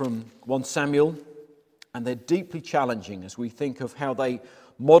chapters from 1 Samuel, and they're deeply challenging as we think of how they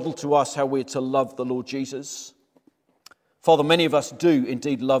model to us how we're to love the Lord Jesus. Father, many of us do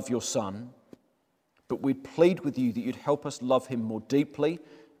indeed love your Son, but we'd plead with you that you'd help us love him more deeply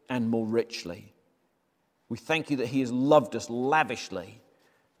and more richly. We thank you that he has loved us lavishly,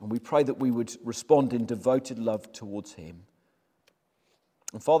 and we pray that we would respond in devoted love towards him.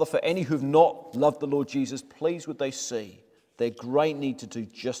 And Father, for any who have not loved the Lord Jesus, please would they see their great need to do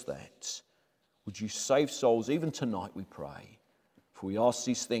just that. Would you save souls even tonight, we pray. For we ask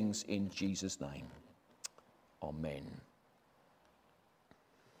these things in Jesus' name. Amen.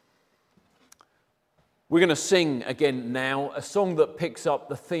 We're going to sing again now a song that picks up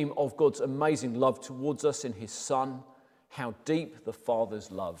the theme of God's amazing love towards us in his Son. How deep the Father's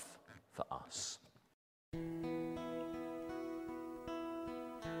love for us.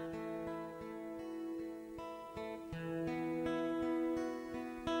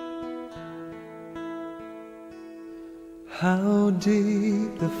 How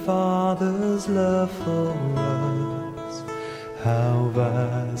deep the Father's love for us, how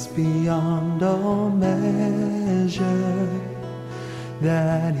vast beyond all measure,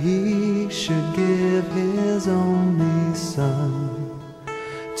 that he should give his only Son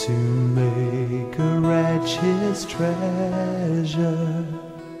to make a wretch his treasure.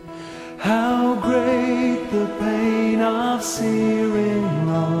 How great the pain of searing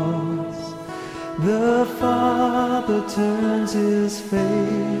loss, the Father turns his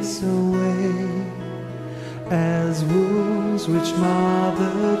face away, as wounds which mar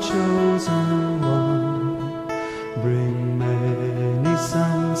the chosen one bring many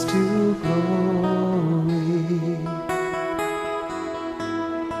sons to glory.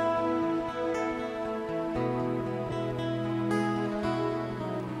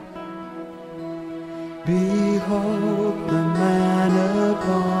 Behold the manner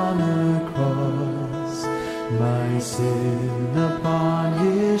upon the cross, my sin upon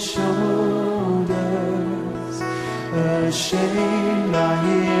his shoulders. Ashamed, I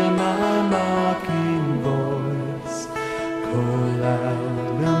hear my mocking voice call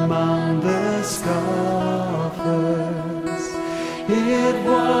out among the scoffers. It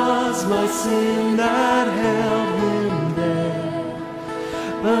was my sin that held him there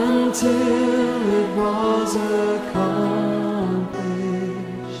until it was accomplished.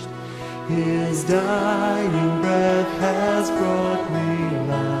 His dying breath has brought me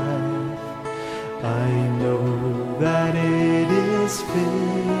life. I know that it is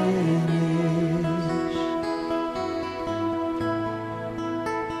finished.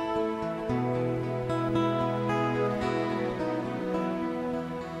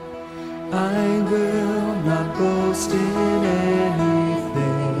 I will not boast in anything,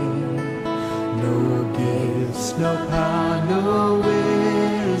 no gifts, no power, no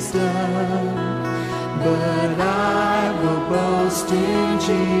wisdom, but I will boast in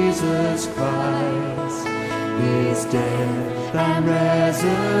Jesus Christ, his death and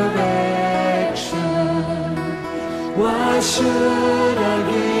resurrection. Why should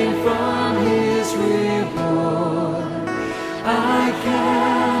I gain from his reward? I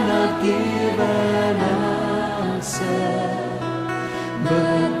cannot give an answer,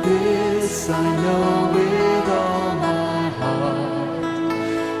 but this I know with all my heart: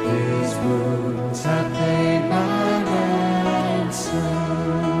 his wounds have paid my ransom.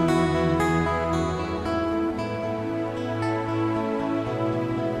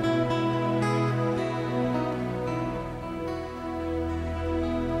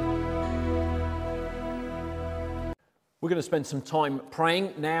 We're going to spend some time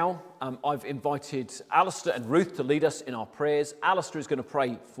praying now. I've invited Alistair and Ruth to lead us in our prayers. Alistair is going to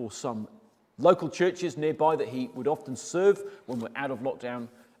pray for some local churches nearby that he would often serve when we're out of lockdown.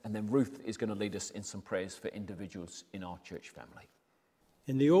 And then Ruth is going to lead us in some prayers for individuals in our church family.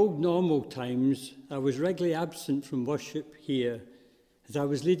 In the old normal times, I was regularly absent from worship here as I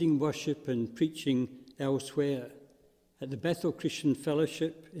was leading worship and preaching elsewhere at the Bethel Christian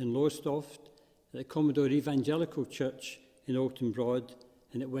Fellowship in Lowestoft, at the Commodore Evangelical Church in Alton Broad,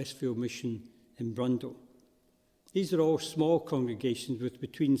 and at Westfield Mission in Brundall. These are all small congregations with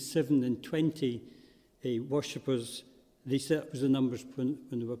between 7 and 20 worshippers. That was the numbers when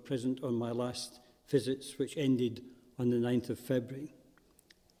they were present on my last visits, which ended on the 9th of February.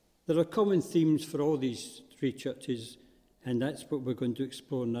 There are common themes for all these three churches, and that's what we're going to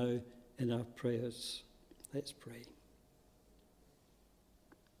explore now in our prayers. Let's pray.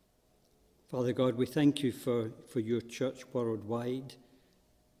 Father God, we thank you for your church worldwide.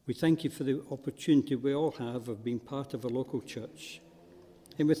 We thank you for the opportunity we all have of being part of a local church.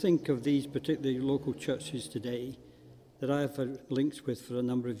 And we think of these particular local churches today that I have links with for a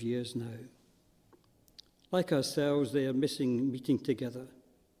number of years now. Like ourselves, they are missing meeting together.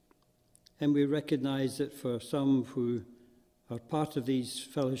 And we recognize that for some who are part of these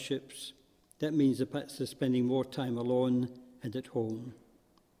fellowships, that means that perhaps they're spending more time alone and at home.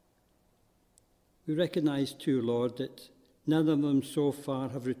 We recognize too, Lord, that none of them so far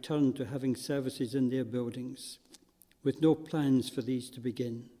have returned to having services in their buildings, with no plans for these to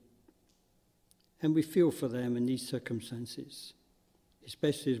begin. And we feel for them in these circumstances,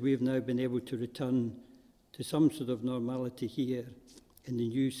 especially as we have now been able to return to some sort of normality here in the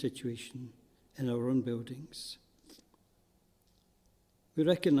new situation in our own buildings. We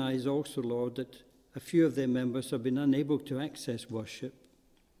recognize also, Lord, that a few of their members have been unable to access worship,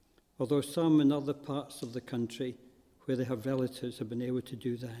 although some in other parts of the country where they have relatives have been able to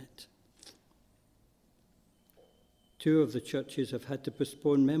do that. 2 of the churches have had to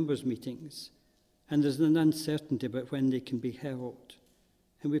postpone members' meetings, and there's an uncertainty about when they can be held.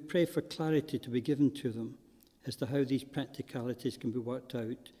 And we pray for clarity to be given to them as to how these practicalities can be worked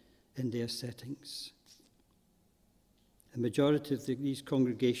out in their settings. The majority of these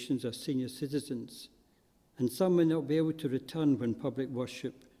congregations are senior citizens, and some may not be able to return when public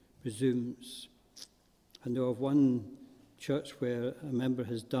worship resumes. I know of one church where a member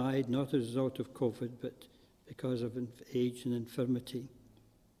has died, not as a result of COVID, but because of age and infirmity.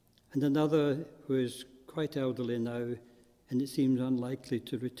 And another who is quite elderly now, and it seems unlikely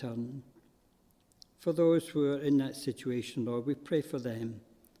to return. For those who are in that situation, Lord, we pray for them,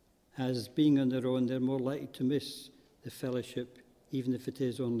 as being on their own, they're more likely to miss the fellowship, even if it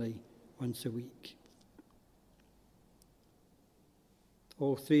is only once a week.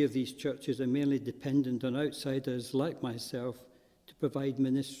 All 3 of these churches are mainly dependent on outsiders like myself to provide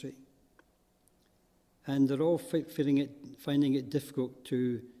ministry. And they're all finding it difficult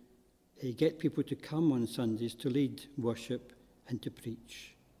to get people to come on Sundays to lead worship and to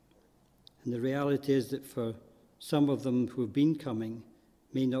preach. And the reality is that for some of them who have been coming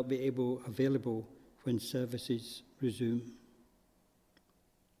may not be available when services resume.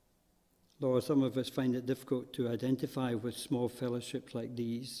 Lord, some of us find it difficult to identify with small fellowships like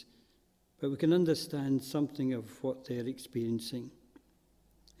these, but we can understand something of what they're experiencing.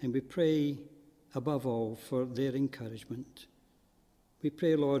 And we pray, above all, for their encouragement. We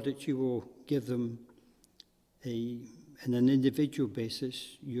pray, Lord, that you will give them, on an individual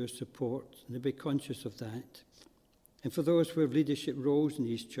basis, your support, and they'll be conscious of that. And for those who have leadership roles in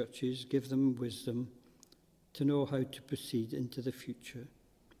these churches, give them wisdom to know how to proceed into the future.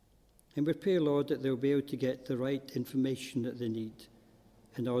 And we pray, Lord, that they'll be able to get the right information that they need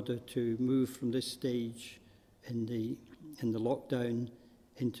in order to move from this stage in the lockdown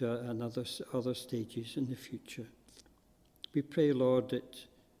into other stages in the future. We pray, Lord, that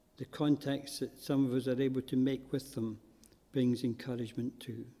the contacts that some of us are able to make with them brings encouragement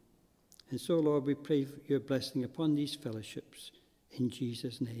too. And so, Lord, we pray for your blessing upon these fellowships. In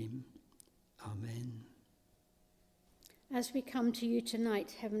Jesus' name, amen. As we come to you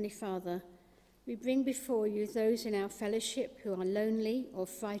tonight, Heavenly Father, we bring before you those in our fellowship who are lonely or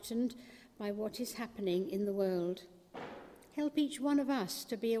frightened by what is happening in the world. Help each one of us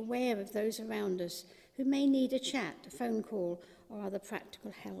to be aware of those around us who may need a chat, a phone call, or other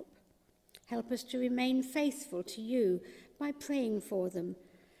practical help. Help us to remain faithful to you by praying for them,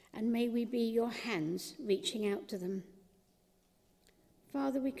 and may we be your hands reaching out to them.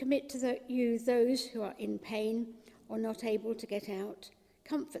 Father, we commit to you those who are in pain or not able to get out.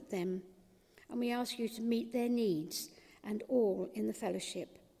 Comfort them, and we ask you to meet their needs and all in the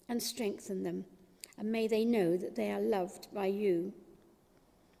fellowship, and strengthen them, and may they know that they are loved by you.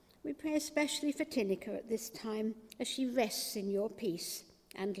 We pray especially for Tineke at this time as she rests in your peace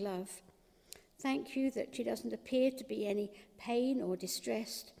and love. Thank you that she doesn't appear to be any pain or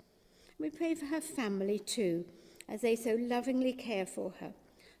distressed. We pray for her family too, as they so lovingly care for her.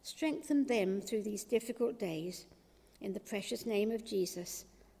 Strengthen them through these difficult days. In the precious name of Jesus,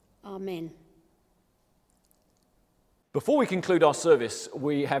 amen. Before we conclude our service,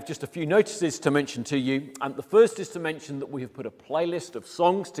 we have just a few notices to mention to you. The first is to mention that we have put a playlist of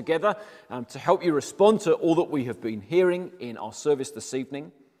songs together to help you respond to all that we have been hearing in our service this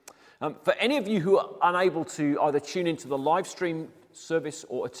evening. For any of you who are unable to either tune into the live stream service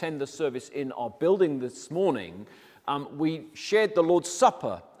or attend the service in our building this morning, we shared the Lord's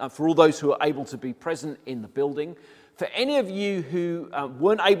Supper for all those who are able to be present in the building. For any of you who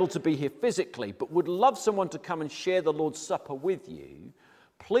weren't able to be here physically but would love someone to come and share the Lord's Supper with you,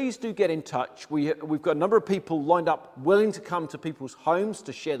 please do get in touch. We've got a number of people lined up willing to come to people's homes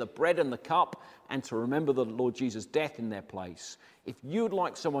to share the bread and the cup and to remember the Lord Jesus' death in their place. If you would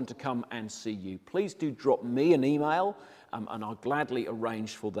like someone to come and see you, please do drop me an email and I'll gladly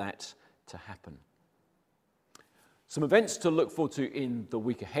arrange for that to happen. Some events to look forward to in the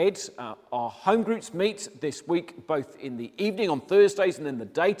week ahead. Our home groups meet this week both in the evening on Thursdays and in the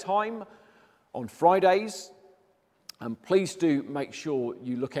daytime on Fridays. Please do make sure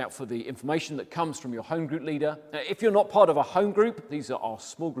you look out for the information that comes from your home group leader. If you're not part of a home group, these are our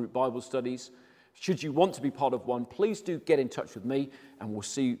small group Bible studies. Should you want to be part of one, please do get in touch with me and we'll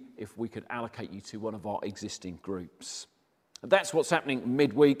see if we could allocate you to one of our existing groups. That's what's happening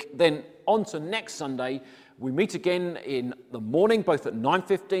midweek. Then on to next Sunday. We meet again in the morning, both at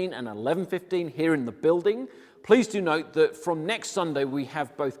 9:15 and 11:15 here in the building. Please do note that from next Sunday we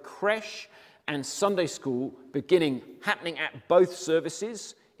have both creche and Sunday school happening at both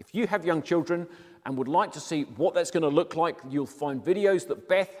services. If you have young children and would like to see what that's going to look like, you'll find videos that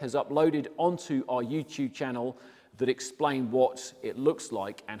Beth has uploaded onto our YouTube channel that explain what it looks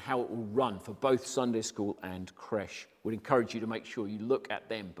like and how it will run for both Sunday school and creche. We'd encourage you to make sure you look at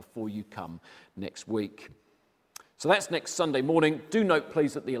them before you come next week. So that's next Sunday morning. Do note,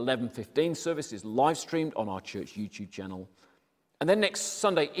 please, that the 11:15 service is live streamed on our church YouTube channel. And then next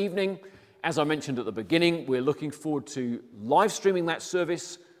Sunday evening, as I mentioned at the beginning, we're looking forward to live streaming that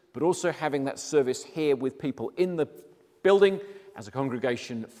service, but also having that service here with people in the building as a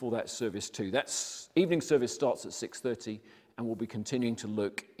congregation for that service too. That evening service starts at 6:30 and we'll be continuing to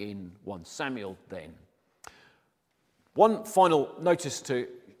look in 1 Samuel then. One final notice to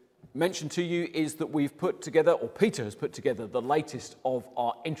mention to you is that we've put together, or Peter has put together, the latest of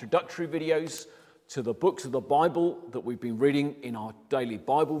our introductory videos to the books of the Bible that we've been reading in our daily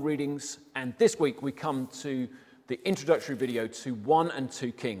Bible readings. And this week we come to the introductory video to 1 and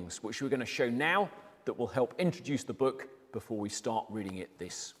 2 Kings, which we're going to show now that will help introduce the book before we start reading it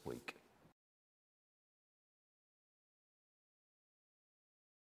this week.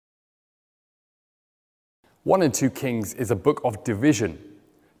 1 and 2 Kings is a book of division,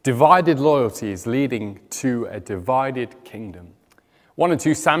 divided loyalties leading to a divided kingdom. 1 and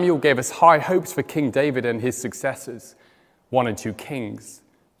 2 Samuel gave us high hopes for King David and his successors. 1 and 2 Kings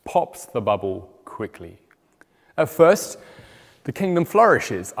pops the bubble quickly. At first, the kingdom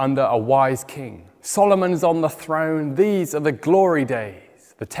flourishes under a wise king. Solomon's on the throne. These are the glory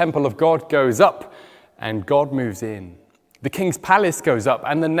days. The temple of God goes up and God moves in. The king's palace goes up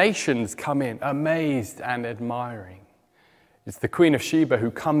and the nations come in, amazed and admiring. It's the Queen of Sheba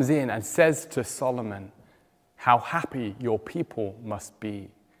who comes in and says to Solomon, "How happy your people must be."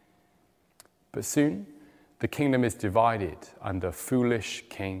 But soon, the kingdom is divided under foolish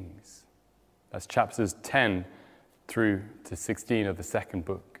kings. That's chapters 10 through to 16 of the second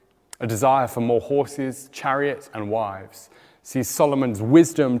book. A desire for more horses, chariots, and wives sees Solomon's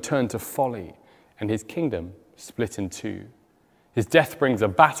wisdom turn to folly and his kingdom split in two. His death brings a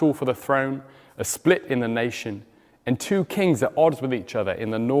battle for the throne, a split in the nation, and two kings at odds with each other in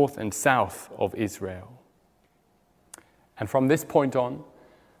the north and south of Israel. And from this point on,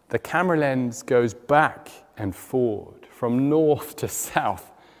 the camera lens goes back and forward, from north to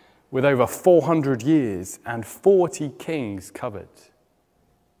south, with over 400 years and 40 kings covered.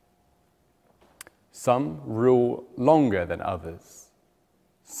 Some rule longer than others.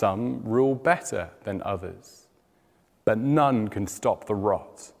 Some rule better than others. But none can stop the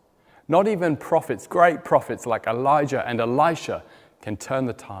rot. Not even prophets, great prophets like Elijah and Elisha, can turn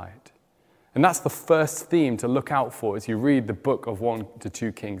the tide. And that's the first theme to look out for as you read the book of 1 to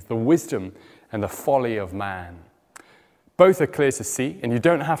 2 Kings, the wisdom and the folly of man. Both are clear to see, and you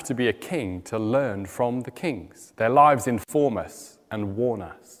don't have to be a king to learn from the kings. Their lives inform us and warn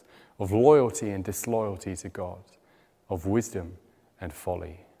us of loyalty and disloyalty to God, of wisdom and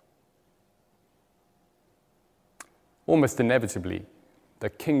folly. Almost inevitably, the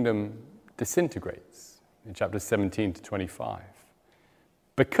kingdom disintegrates in chapters 17 to 25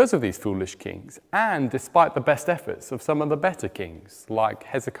 because of these foolish kings, and despite the best efforts of some of the better kings like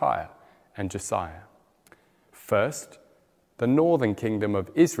Hezekiah and Josiah. First, the northern kingdom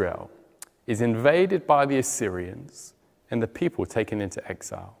of Israel is invaded by the Assyrians and the people taken into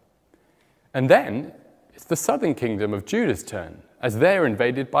exile. And then it's the southern kingdom of Judah's turn as they're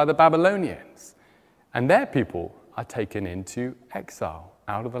invaded by the Babylonians, and their people are taken into exile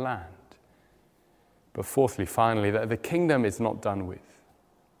out of the land. But fourthly, finally, that the kingdom is not done with,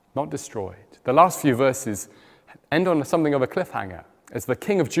 not destroyed. The last few verses end on something of a cliffhanger as the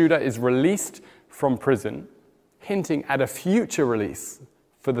king of Judah is released from prison, hinting at a future release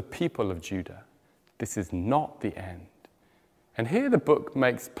for the people of Judah. This is not the end. And here the book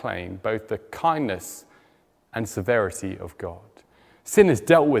makes plain both the kindness and severity of God. Sin is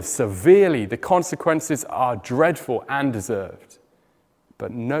dealt with severely. The consequences are dreadful and deserved.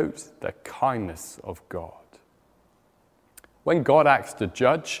 But note the kindness of God. When God acts to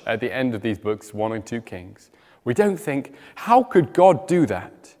judge at the end of these books, 1 and 2 Kings, we don't think, how could God do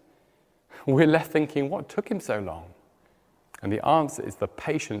that? We're left thinking, what took him so long? And the answer is the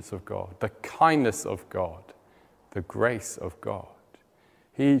patience of God, the kindness of God, the grace of God.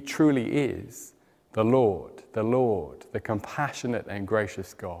 He truly is the Lord, the compassionate and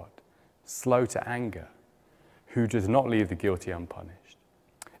gracious God, slow to anger, who does not leave the guilty unpunished.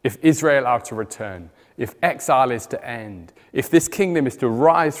 If Israel are to return, if exile is to end, if this kingdom is to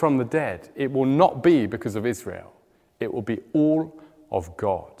rise from the dead, it will not be because of Israel. It will be all of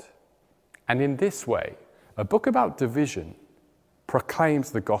God. And in this way, a book about division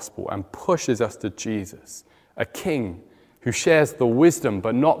proclaims the gospel and pushes us to Jesus, a king who shares the wisdom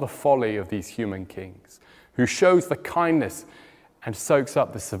but not the folly of these human kings, who shows the kindness and soaks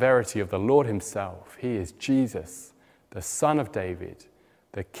up the severity of the Lord himself. He is Jesus, the Son of David,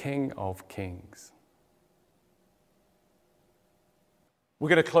 the King of Kings. We're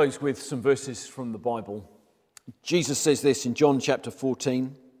going to close with some verses from the Bible. Jesus says this in John chapter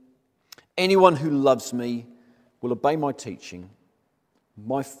 14. Anyone who loves me will obey my teaching.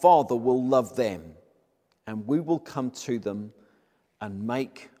 My Father will love them, and we will come to them and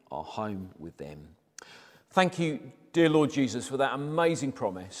make our home with them. Thank you, dear Lord Jesus, for that amazing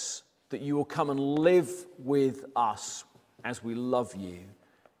promise that you will come and live with us as we love you.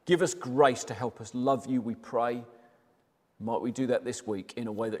 Give us grace to help us love you, we pray. Might we do that this week in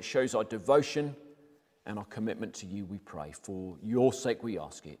a way that shows our devotion and our commitment to you, we pray. For your sake we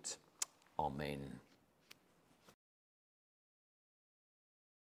ask it. Amen.